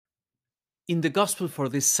In the gospel for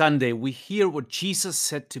this Sunday, we hear what Jesus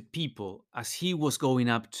said to people as he was going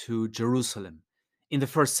up to Jerusalem. In the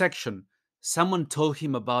first section, someone told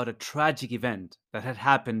him about a tragic event that had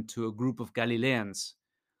happened to a group of Galileans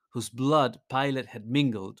whose blood Pilate had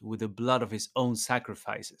mingled with the blood of his own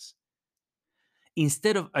sacrifices.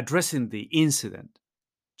 Instead of addressing the incident,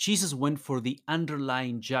 Jesus went for the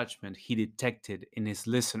underlying judgment he detected in his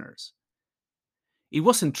listeners. It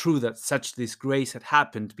wasn't true that such disgrace had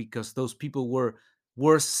happened because those people were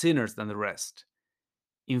worse sinners than the rest.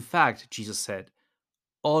 In fact, Jesus said,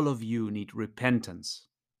 all of you need repentance,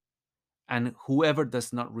 and whoever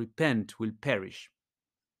does not repent will perish.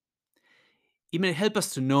 It may help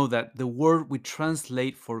us to know that the word we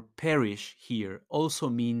translate for perish here also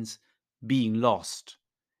means being lost.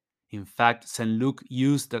 In fact, St. Luke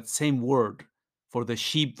used that same word for the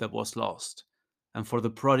sheep that was lost and for the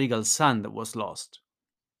prodigal son that was lost.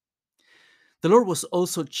 The Lord was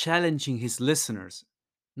also challenging his listeners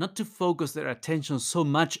not to focus their attention so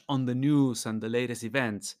much on the news and the latest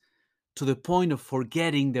events to the point of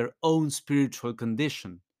forgetting their own spiritual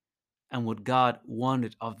condition and what God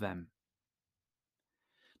wanted of them.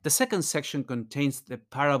 The second section contains the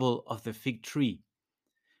parable of the fig tree,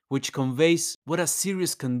 which conveys what a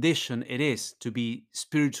serious condition it is to be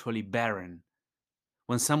spiritually barren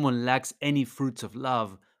when someone lacks any fruits of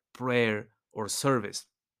love, prayer, or service.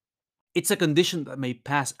 It's a condition that may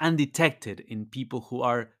pass undetected in people who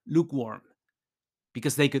are lukewarm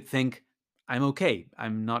because they could think, I'm okay,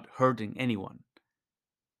 I'm not hurting anyone.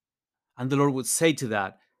 And the Lord would say to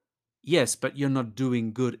that, yes, but you're not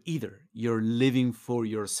doing good either. You're living for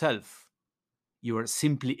yourself. You are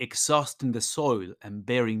simply exhausting the soil and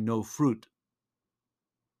bearing no fruit.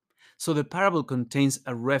 So the parable contains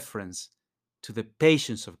a reference to the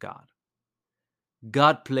patience of God.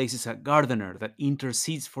 God places a gardener that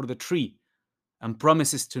intercedes for the tree and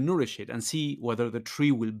promises to nourish it and see whether the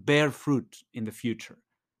tree will bear fruit in the future.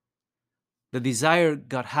 The desire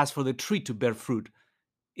God has for the tree to bear fruit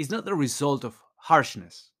is not the result of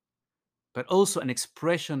harshness, but also an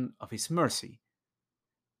expression of His mercy.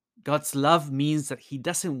 God's love means that He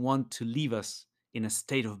doesn't want to leave us in a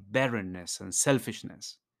state of barrenness and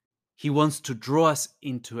selfishness. He wants to draw us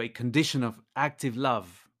into a condition of active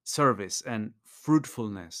love, service, and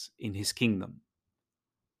fruitfulness in His kingdom.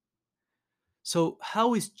 So,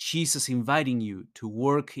 how is Jesus inviting you to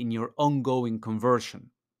work in your ongoing conversion?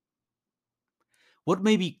 What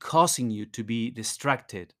may be causing you to be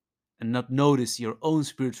distracted and not notice your own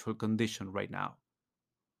spiritual condition right now?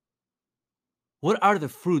 What are the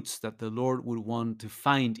fruits that the Lord would want to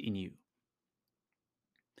find in you?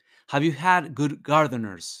 Have you had good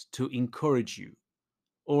gardeners to encourage you?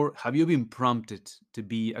 Or have you been prompted to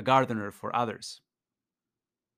be a gardener for others?